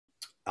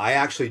I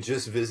actually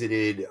just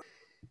visited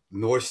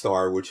North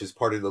Star, which is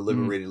part of the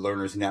Liberated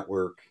Learners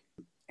Network,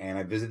 and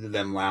I visited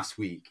them last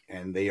week,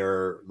 and they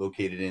are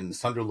located in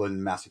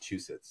Sunderland,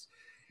 Massachusetts.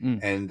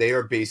 And they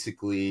are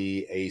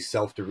basically a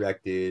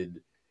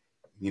self-directed,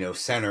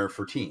 center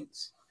for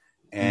teens.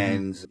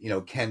 And,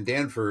 Ken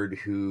Danford,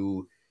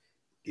 who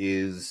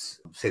is,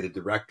 say, the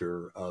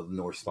director of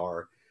North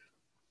Star,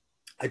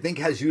 I think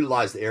has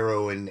utilized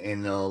AERO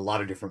in a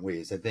lot of different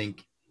ways. I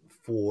think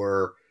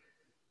for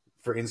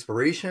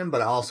inspiration,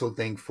 but I also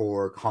think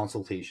for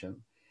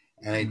consultation.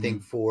 And I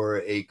think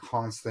for a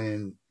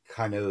constant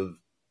kind of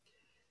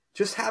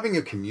just having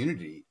a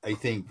community, I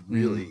think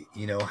really,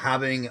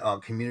 having a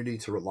community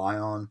to rely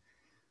on,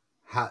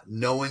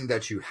 knowing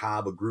that you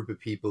have a group of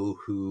people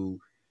who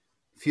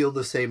feel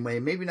the same way,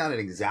 maybe not in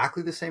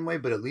exactly the same way,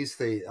 but at least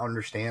they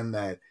understand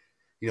that,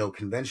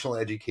 conventional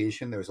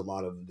education,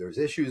 there's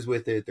issues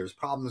with it, there's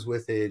problems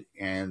with it.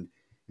 And,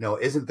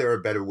 isn't there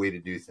a better way to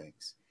do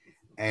things?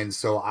 And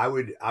so I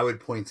would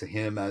point to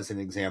him as an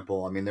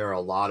example. I mean, there are a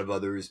lot of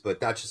others,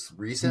 but that's just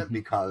recent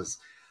because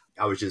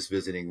I was just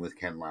visiting with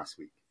Ken last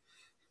week.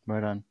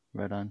 Right on.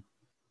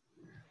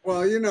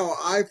 Well,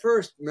 I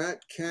first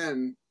met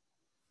Ken,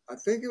 I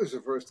think it was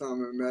the first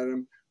time I met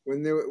him,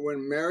 when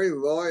Mary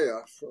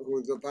Loya, who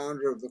was the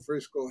founder of the Free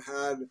School,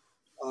 had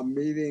a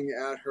meeting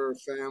at her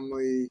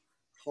family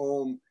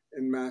home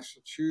in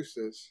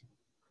Massachusetts.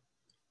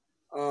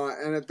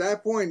 And at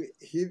that point,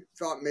 he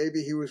thought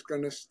maybe he was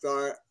going to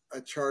start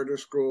a charter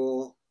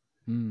school.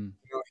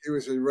 He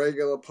was a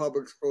regular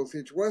public school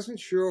teacher, wasn't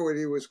sure what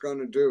he was going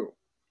to do.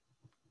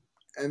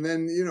 And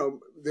then,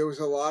 there was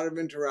a lot of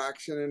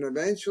interaction, and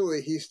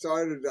eventually he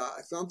started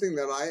something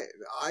that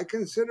I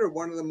consider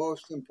one of the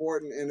most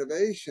important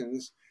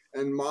innovations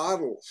and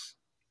models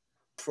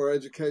for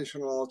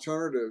educational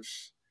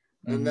alternatives.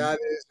 And that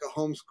is the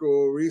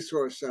Homeschool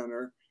Resource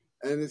Center.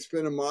 And it's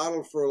been a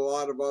model for a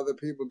lot of other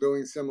people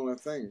doing similar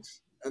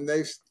things. And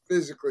they've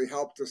physically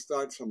helped to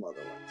start some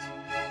other ones.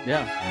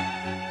 Yeah.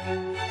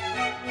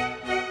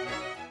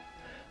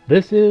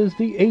 This is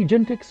the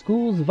Agentic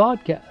Schools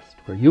Podcast,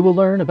 where you will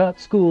learn about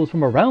schools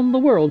from around the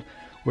world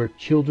where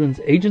children's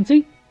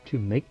agency to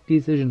make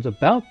decisions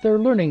about their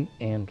learning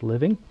and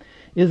living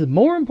is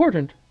more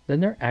important than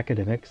their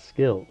academic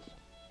skills.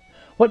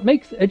 What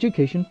makes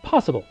education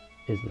possible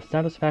is the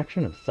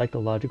satisfaction of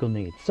psychological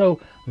needs. So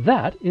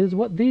that is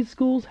what these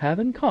schools have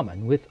in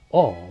common with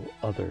all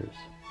others.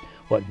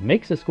 What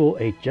makes a school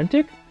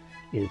agentic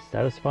is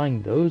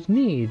satisfying those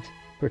needs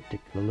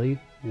particularly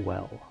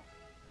well.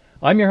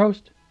 I'm your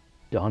host,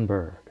 Don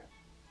Berg.